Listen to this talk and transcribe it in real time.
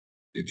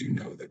Did you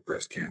know that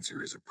breast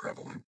cancer is a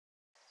prevalent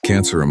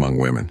Cancer among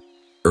women.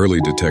 Early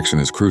detection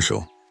is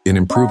crucial. In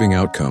improving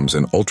outcomes,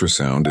 and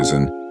ultrasound is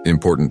an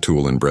important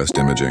tool in breast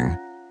imaging.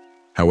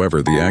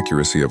 However, the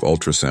accuracy of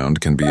ultrasound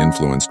can be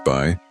influenced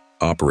by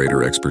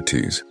operator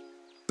expertise.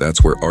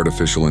 That's where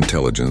artificial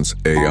intelligence,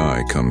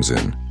 AI, comes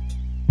in.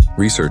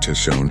 Research has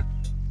shown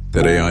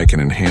that AI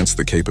can enhance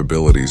the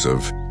capabilities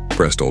of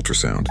breast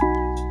ultrasound.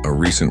 A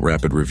recent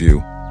rapid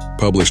review,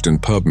 published in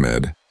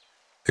PubMed,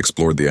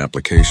 explored the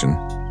application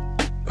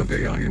of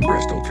AI in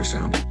breast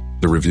ultrasound.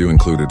 The review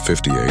included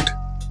 58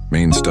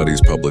 main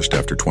studies published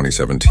after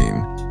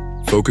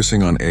 2017,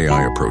 focusing on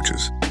AI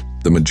approaches.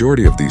 The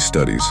majority of these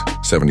studies,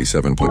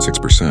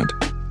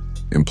 77.6%,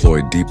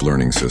 employed deep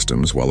learning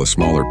systems, while a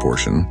smaller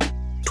portion,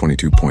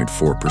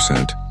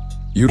 22.4%,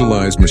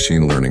 utilized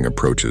machine learning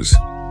approaches.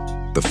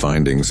 The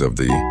findings of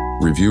the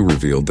review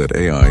revealed that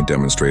AI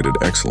demonstrated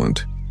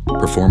excellent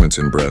performance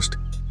in breast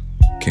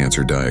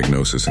cancer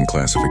diagnosis and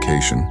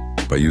classification.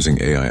 By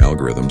using AI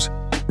algorithms,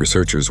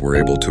 researchers were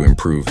able to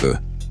improve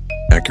the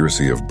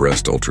accuracy of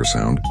breast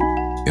ultrasound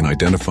in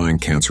identifying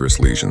cancerous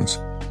lesions.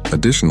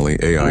 Additionally,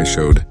 AI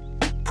showed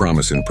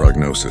promise in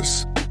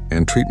prognosis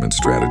and treatment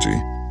strategy,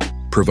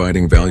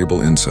 providing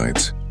valuable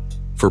insights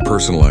for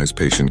personalized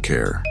patient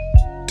care.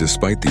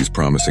 Despite these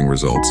promising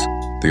results,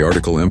 the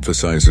article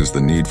emphasizes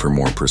the need for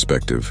more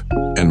prospective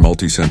and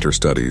multi-center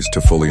studies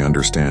to fully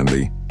understand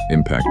the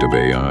impact of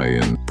AI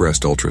in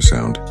breast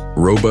ultrasound.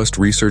 Robust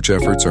research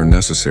efforts are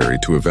necessary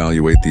to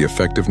evaluate the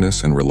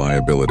effectiveness and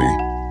reliability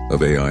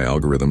of AI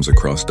algorithms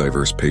across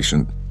diverse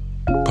patient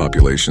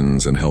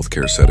populations and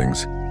healthcare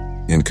settings.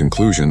 In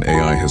conclusion,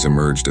 AI has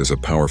emerged as a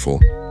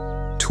powerful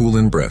tool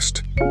in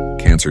breast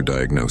cancer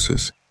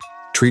diagnosis,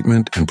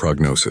 treatment, and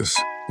prognosis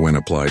when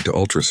applied to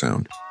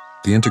ultrasound.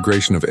 The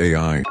integration of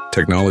AI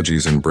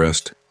technologies in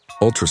breast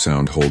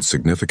ultrasound holds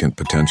significant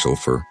potential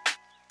for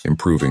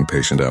improving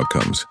patient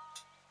outcomes.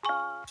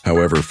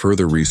 However,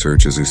 further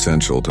research is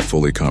essential to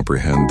fully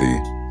comprehend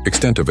the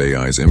extent of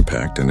AI's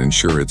impact and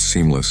ensure its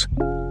seamless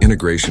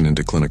integration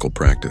into clinical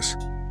practice.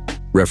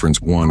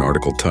 Reference 1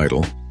 article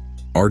title,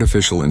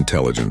 Artificial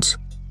Intelligence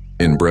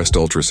in Breast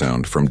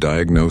Ultrasound from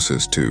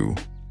Diagnosis to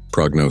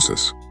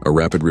Prognosis. A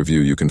rapid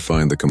review. You can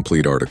find the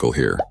complete article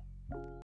here.